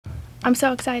I'm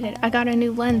so excited. I got a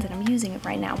new lens and I'm using it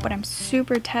right now, but I'm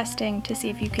super testing to see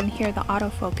if you can hear the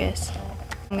autofocus.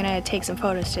 I'm gonna take some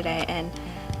photos today and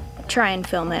try and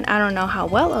film it. I don't know how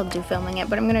well I'll do filming it,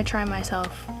 but I'm gonna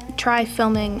try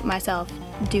filming myself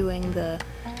doing the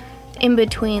in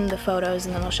between the photos,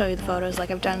 and then I'll show you the photos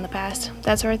like I've done in the past,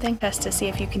 that sort of thing. Test to see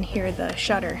if you can hear the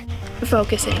shutter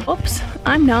focusing. Oops,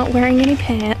 I'm not wearing any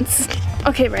pants.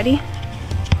 Okay, ready?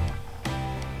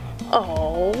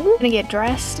 Oh, I'm gonna get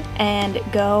dressed and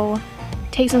go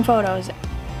take some photos.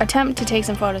 Attempt to take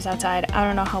some photos outside. I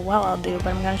don't know how well I'll do, but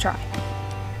I'm gonna try.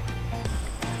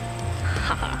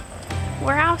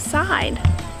 We're outside.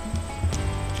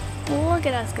 Look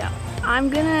at us go. I'm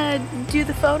gonna do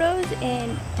the photos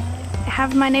and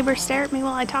have my neighbor stare at me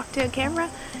while I talk to a camera,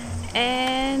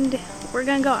 and we're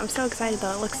gonna go. I'm so excited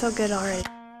though. It looks so good already.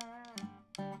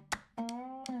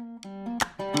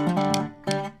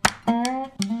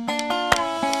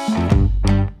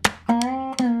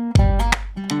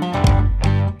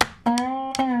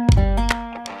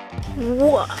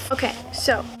 Woof. Okay,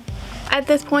 so at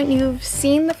this point you've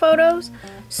seen the photos,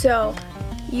 so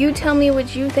you tell me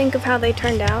what you think of how they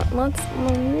turned out. Let's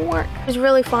work. It was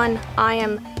really fun. I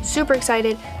am super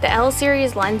excited. The L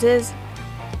series lenses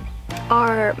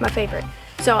are my favorite,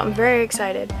 so I'm very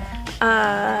excited.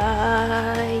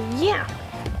 Yeah.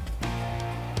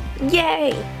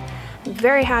 Yay!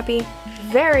 Very happy,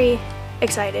 very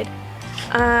excited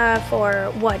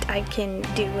for what I can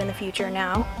do in the future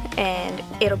now, and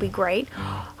it'll be great.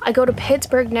 I go to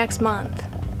Pittsburgh next month.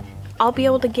 I'll be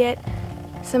able to get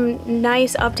some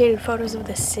nice updated photos of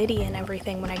the city and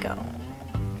everything when I go.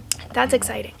 That's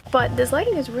exciting. But this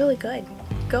lighting is really good.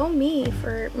 Go me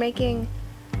for making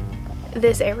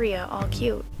this area all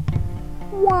cute.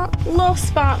 Little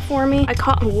spot for me. I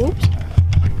caught, whoops.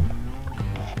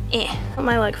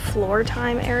 My like floor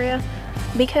time area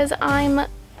because I'm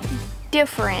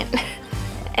different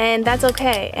and that's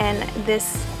okay. And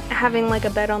this having like a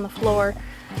bed on the floor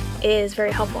is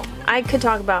very helpful. I could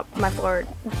talk about my floor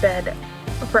bed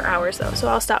for hours though, so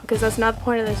I'll stop because that's not the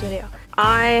point of this video.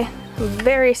 I am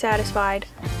very satisfied,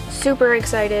 super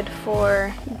excited for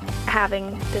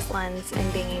having this lens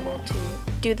and being able to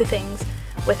do the things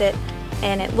with it,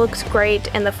 and it looks great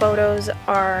and the photos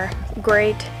are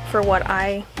great for what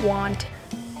I want.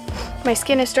 My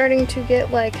skin is starting to get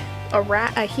like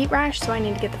a heat rash, so I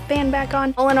need to get the fan back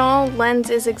on. All in all, lens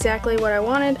is exactly what I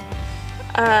wanted.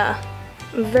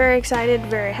 I'm very excited,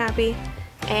 very happy,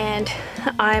 and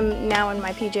I'm now in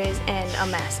my PJs and a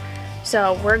mess.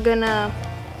 So we're gonna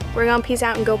peace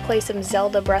out and go play some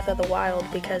Zelda Breath of the Wild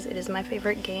because it is my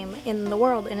favorite game in the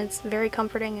world and it's very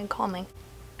comforting and calming.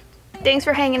 Thanks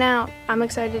for hanging out. I'm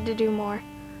excited to do more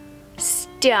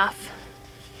stuff.